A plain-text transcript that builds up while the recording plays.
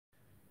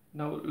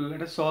Now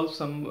let us solve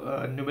some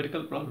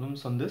numerical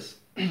problems on this.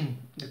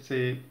 Let's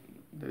say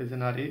there is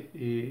an array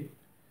A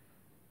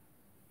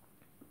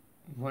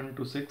 1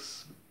 to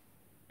 6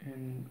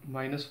 and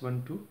minus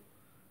 1 to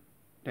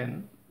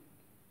 10.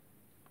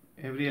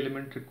 Every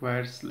element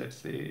requires, let's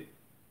say,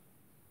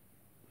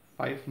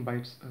 6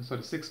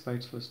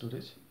 bytes for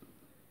storage,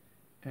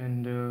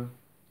 and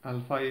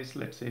alpha is,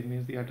 let's say,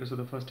 means the address of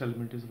the first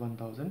element is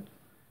 1000,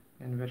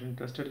 and we're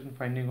interested in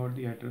finding out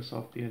the address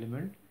of the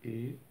element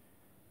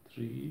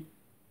A36,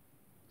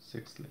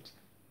 let's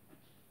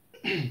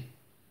say.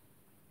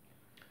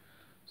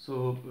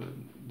 So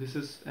this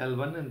is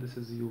L1 and this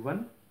is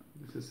U1,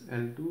 this is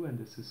L2 and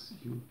this is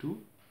U2,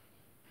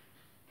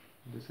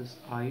 this is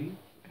I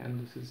and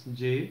this is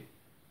J,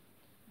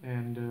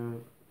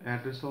 and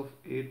address of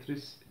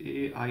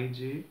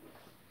Aij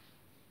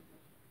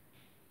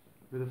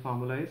with the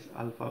formula is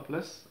alpha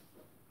plus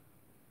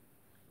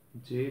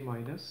J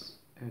minus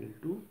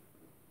L2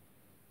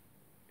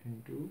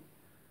 into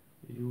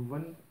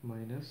U1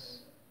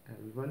 minus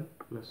L1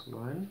 plus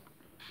 1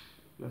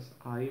 plus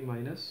I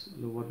minus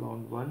lower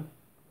bound 1,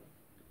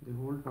 the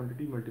whole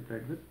quantity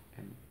multiplied with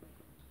n.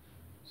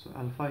 So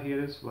alpha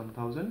here is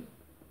 1000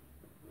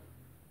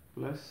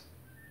 plus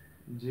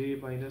J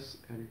minus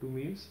L2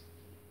 means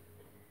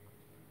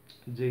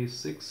J is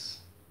 6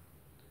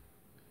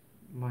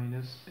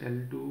 minus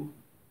L2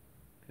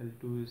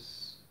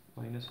 is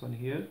minus 1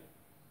 here,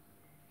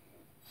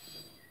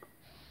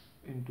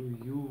 into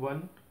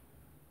U1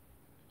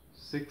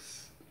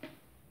 6,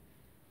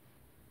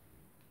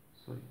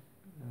 sorry,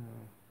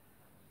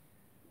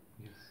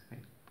 yes,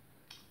 fine.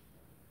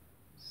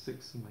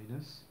 6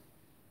 minus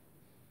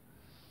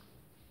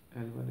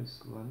L1 is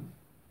 1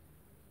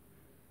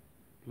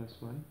 plus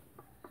 1,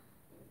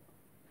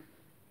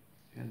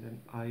 and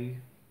then I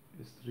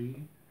is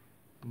 3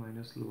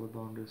 minus lower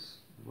bound is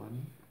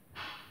 1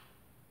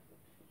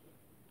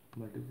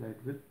 multiplied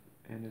with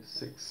n is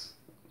 6.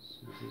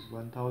 So this is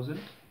 1000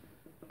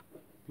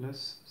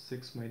 plus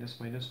 6 minus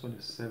minus 1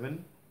 is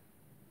 7.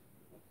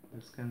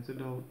 Let's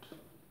cancel out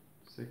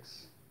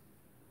 6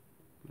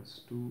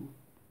 plus 2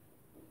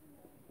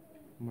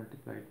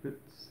 multiplied with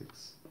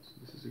 6. So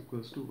this is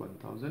equals to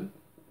 1000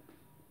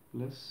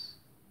 plus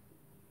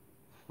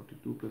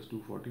 42 plus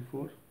 2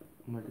 44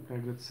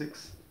 multiplied with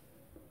 6.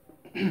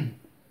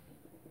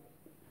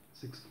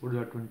 6 4s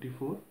are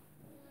 24,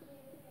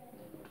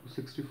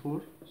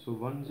 264. So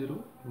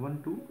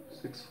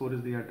 101264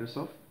 is the address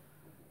of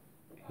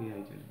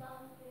Aij.